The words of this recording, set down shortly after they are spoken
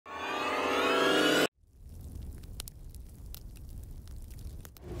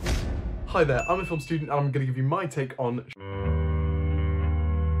Hi there, I'm a film student and I'm going to give you my take on...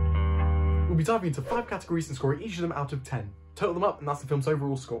 We'll be diving into 5 categories and scoring each of them out of 10. Total them up and that's the film's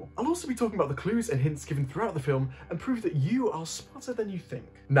overall score. I'll also be talking about the clues and hints given throughout the film and prove that you are smarter than you think.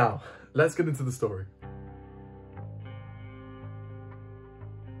 Now, let's get into the story.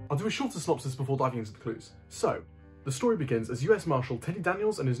 I'll do a shorter synopsis before diving into the clues. So, the story begins as US Marshal Teddy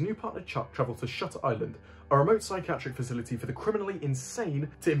Daniels and his new partner Chuck travel to Shutter Island, a remote psychiatric facility for the criminally insane,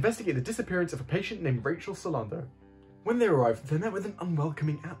 to investigate the disappearance of a patient named Rachel Solando. When they arrive, they're met with an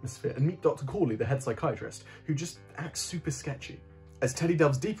unwelcoming atmosphere and meet Dr. Corley, the head psychiatrist, who just acts super sketchy. As Teddy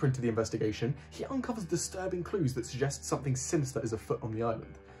delves deeper into the investigation, he uncovers disturbing clues that suggest something sinister is afoot on the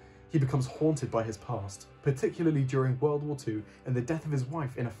island. He becomes haunted by his past, particularly during World War II and the death of his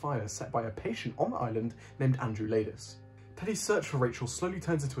wife in a fire set by a patient on the island named Andrew Ladis. Teddy's search for Rachel slowly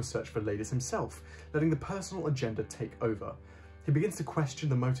turns into a search for Ladis himself, letting the personal agenda take over. He begins to question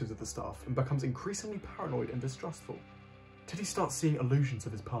the motives of the staff and becomes increasingly paranoid and distrustful. Teddy starts seeing illusions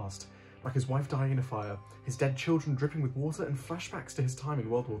of his past, like his wife dying in a fire, his dead children dripping with water, and flashbacks to his time in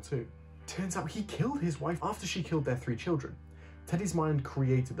World War II. Turns out he killed his wife after she killed their 3 children. Teddy's mind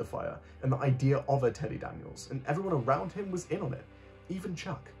created the fire and the idea of a Teddy Daniels, and everyone around him was in on it, even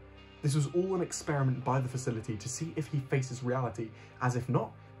Chuck. This was all an experiment by the facility to see if he faces reality, as if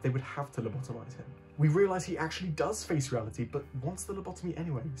not, they would have to lobotomize him. We realise he actually does face reality, but wants the lobotomy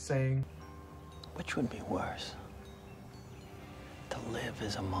anyway, saying, "Which would be worse? To live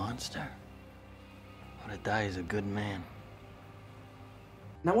as a monster, or to die as a good man?"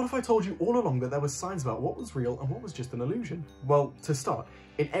 Now what if I told you all along that there were signs about what was real and what was just an illusion? Well, to start,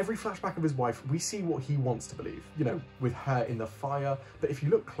 in every flashback of his wife, we see what he wants to believe, you know, with her in the fire, but if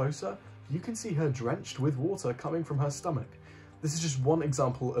you look closer, you can see her drenched with water coming from her stomach. This is just one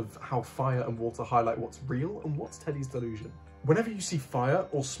example of how fire and water highlight what's real and what's Teddy's delusion. Whenever you see fire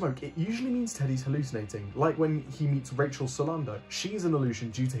or smoke, it usually means Teddy's hallucinating, like when he meets Rachel Solando. She's an illusion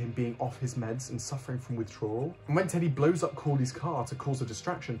due to him being off his meds and suffering from withdrawal. And when Teddy blows up Corley's car to cause a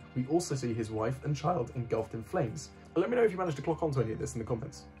distraction, we also see his wife and child engulfed in flames. Let me know if you managed to clock onto any of this in the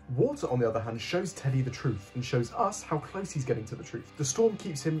comments. Water, on the other hand, shows Teddy the truth and shows us how close he's getting to the truth. The storm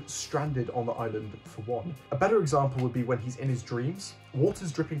keeps him stranded on the island, for one. A better example would be when he's in his dreams.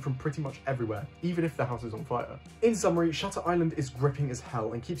 Water's dripping from pretty much everywhere, even if the house is on fire. In summary, Shutter Island is gripping as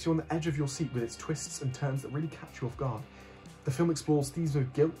hell and keeps you on the edge of your seat with its twists and turns that really catch you off guard. The film explores themes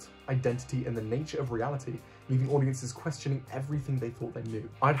of guilt, identity, and the nature of reality, leaving audiences questioning everything they thought they knew.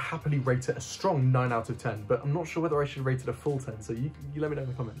 I'd happily rate it a strong 9 out of 10, but I'm not sure whether I should rate it a full 10, so you let me know in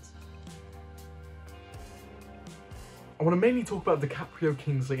the comments. I want to mainly talk about DiCaprio,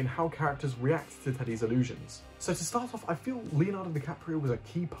 Kingsley, and how characters react to Teddy's illusions. So to start off, I feel Leonardo DiCaprio was a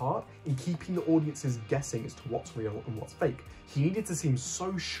key part in keeping the audiences guessing as to what's real and what's fake. He needed to seem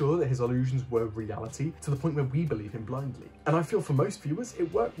so sure that his illusions were reality, to the point where we believe him blindly. And I feel for most viewers,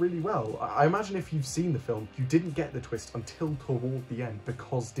 it worked really well. I imagine if you've seen the film, you didn't get the twist until toward the end,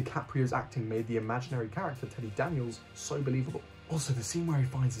 because DiCaprio's acting made the imaginary character, Teddy Daniels, so believable. Also, the scene where he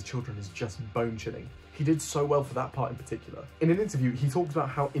finds his children is just bone-chilling. He did so well for that part in particular. In an interview, he talked about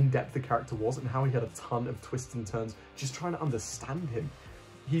how in-depth the character was and how he had a ton of twists and turns just trying to understand him.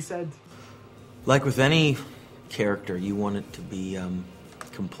 He said, Like with any character, you want it to be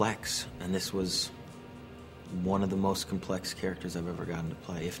complex, and this was one of the most complex characters I've ever gotten to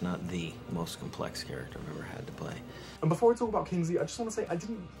play, if not the most complex character I've ever had to play. And before I talk about Kingsley, I just want to say I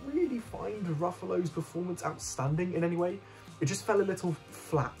didn't really find Ruffalo's performance outstanding in any way. It just fell a little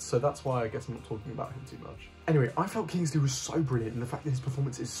flat, so that's why I guess I'm not talking about him too much. Anyway, I felt Kingsley was so brilliant in the fact that his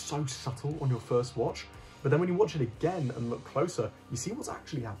performance is so subtle on your first watch, but then when you watch it again and look closer, you see what's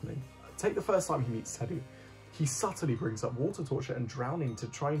actually happening. Take the first time he meets Teddy. He subtly brings up water torture and drowning to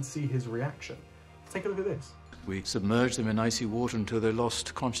try and see his reaction. Take a look at this. We submerged them in icy water until they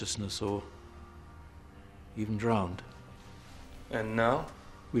lost consciousness or even drowned. And now?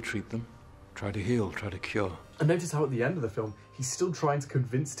 We treat them, try to heal, try to cure. And notice how at the end of the film, he's still trying to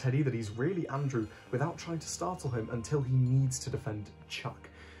convince Teddy that he's really Andrew without trying to startle him until he needs to defend Chuck.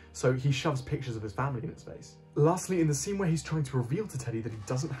 So he shoves pictures of his family in his face. Lastly, in the scene where he's trying to reveal to Teddy that he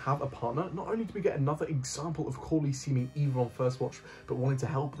doesn't have a partner, not only do we get another example of Corley seeming evil on first watch, but wanting to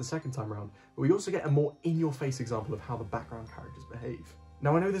help the second time around, but we also get a more in-your-face example of how the background characters behave.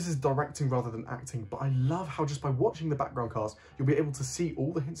 Now I know this is directing rather than acting, but I love how just by watching the background cast, you'll be able to see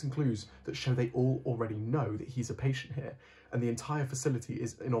all the hints and clues that show they all already know that he's a patient here, and the entire facility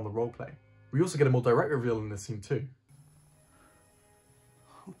is in on the roleplay. We also get a more direct reveal in this scene too.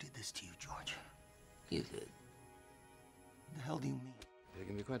 Who did this to you, George? You did. What the hell do you mean? It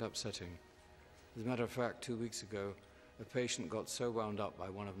can be quite upsetting. As a matter of fact, 2 weeks ago, The patient got so wound up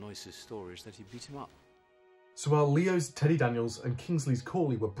by one of Noyce's stories that he beat him up. So while Leo's Teddy Daniels and Kingsley's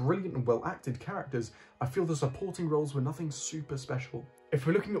Corley were brilliant and well-acted characters, I feel the supporting roles were nothing super special. If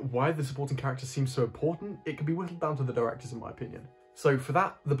we're looking at why the supporting character seems so important, it can be whittled down to the directors in my opinion. So for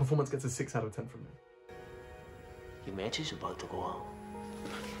that, the performance gets a 6 out of 10 from me. Your match is about to go on.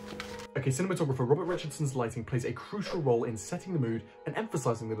 Okay, cinematographer Robert Richardson's lighting plays a crucial role in setting the mood and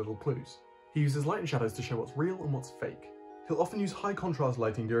emphasising the little clues. He uses light and shadows to show what's real and what's fake. He'll often use high contrast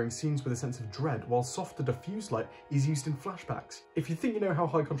lighting during scenes with a sense of dread, while softer diffused light is used in flashbacks. If you think you know how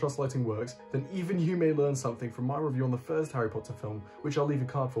high contrast lighting works, then even you may learn something from my review on the first Harry Potter film, which I'll leave a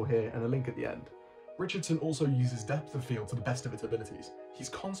card for here and a link at the end. Richardson also uses depth of field to the best of its abilities. He's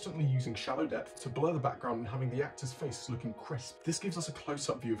constantly using shallow depth to blur the background and having the actor's face looking crisp. This gives us a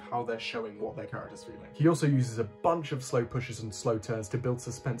close-up view of how they're showing what their character's feeling. He also uses a bunch of slow pushes and slow turns to build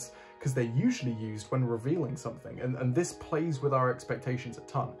suspense, because they're usually used when revealing something, and this plays with our expectations a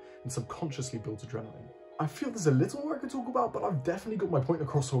ton and subconsciously builds adrenaline. I feel there's a little more I could talk about, but I've definitely got my point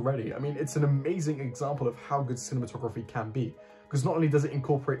across already. I mean, it's an amazing example of how good cinematography can be, because not only does it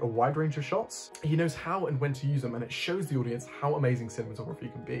incorporate a wide range of shots, he knows how and when to use them, and it shows the audience how amazing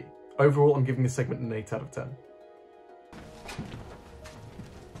cinematography can be. Overall, I'm giving this segment an 8 out of 10.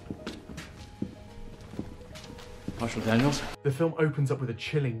 Marshall Daniels? The film opens up with a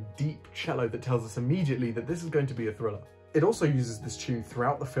chilling, deep cello that tells us immediately that this is going to be a thriller. It also uses this tune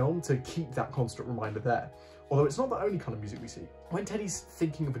throughout the film to keep that constant reminder there, although it's not the only kind of music we see. When Teddy's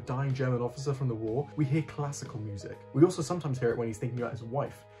thinking of a dying German officer from the war, we hear classical music. We also sometimes hear it when he's thinking about his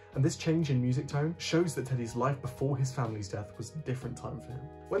wife, and this change in music tone shows that Teddy's life before his family's death was a different time for him.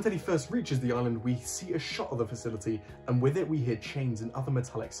 When Teddy first reaches the island, we see a shot of the facility, and with it we hear chains and other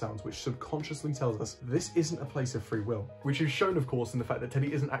metallic sounds, which subconsciously tells us this isn't a place of free will, which is shown of course in the fact that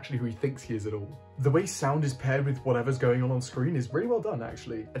Teddy isn't actually who he thinks he is at all. The way sound is paired with whatever's going on screen is really well done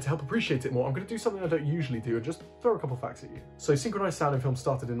actually, and to help appreciate it more, I'm going to do something I don't usually do and just throw a couple facts at you. So synchronized sound in film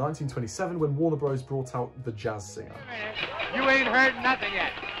started in 1927 when Warner Bros brought out the jazz singer. You ain't heard nothing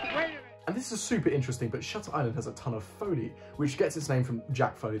yet. Wait a minute. And this is super interesting, but Shutter Island has a ton of Foley, which gets its name from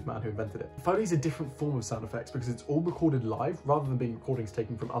Jack Foley, the man who invented it. Foley is a different form of sound effects because it's all recorded live rather than being recordings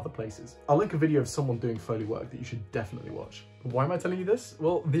taken from other places. I'll link a video of someone doing Foley work that you should definitely watch. Why am I telling you this?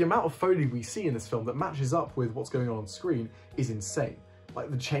 Well, the amount of Foley we see in this film that matches up with what's going on screen is insane.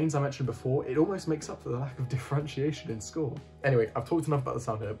 Like the chains I mentioned before, it almost makes up for the lack of differentiation in score. Anyway, I've talked enough about the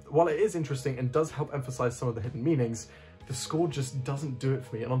sound here. While it is interesting and does help emphasize some of the hidden meanings, the score just doesn't do it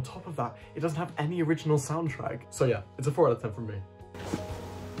for me, and on top of that, it doesn't have any original soundtrack. So yeah, it's a 4 out of 10 from me.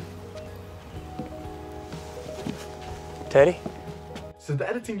 Teddy? So the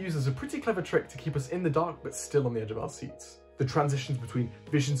editing uses a pretty clever trick to keep us in the dark but still on the edge of our seats. The transitions between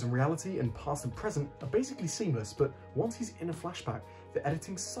visions and reality and past and present are basically seamless, but once he's in a flashback, the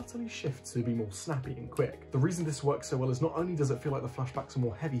editing subtly shifts to be more snappy and quick. The reason this works so well is not only does it feel like the flashbacks are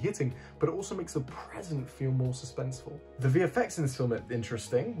more heavy-hitting, but it also makes the present feel more suspenseful. The VFX in this film are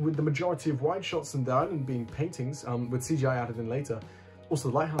interesting, with the majority of wide shots in the island being paintings, with CGI added in later. Also,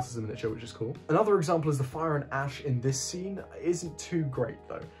 the lighthouse is a miniature, which is cool. Another example is the fire and ash in this scene isn't too great,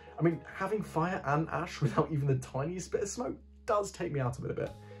 though. I mean, having fire and ash without even the tiniest bit of smoke does take me out of it a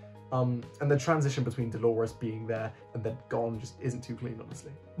bit. And the transition between Dolores being there and then gone just isn't too clean,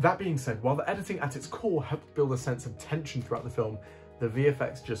 honestly. That being said, while the editing at its core helped build a sense of tension throughout the film, the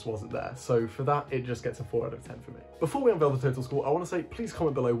VFX just wasn't there. So for that, it just gets a 4 out of 10 for me. Before we unveil the total score, I want to say, please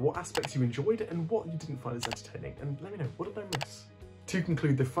comment below what aspects you enjoyed and what you didn't find as entertaining, and let me know, what did I miss? To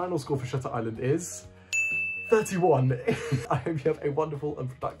conclude, the final score for Shutter Island is 31. I hope you have a wonderful and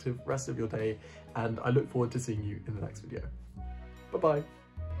productive rest of your day, and I look forward to seeing you in the next video. Bye-bye.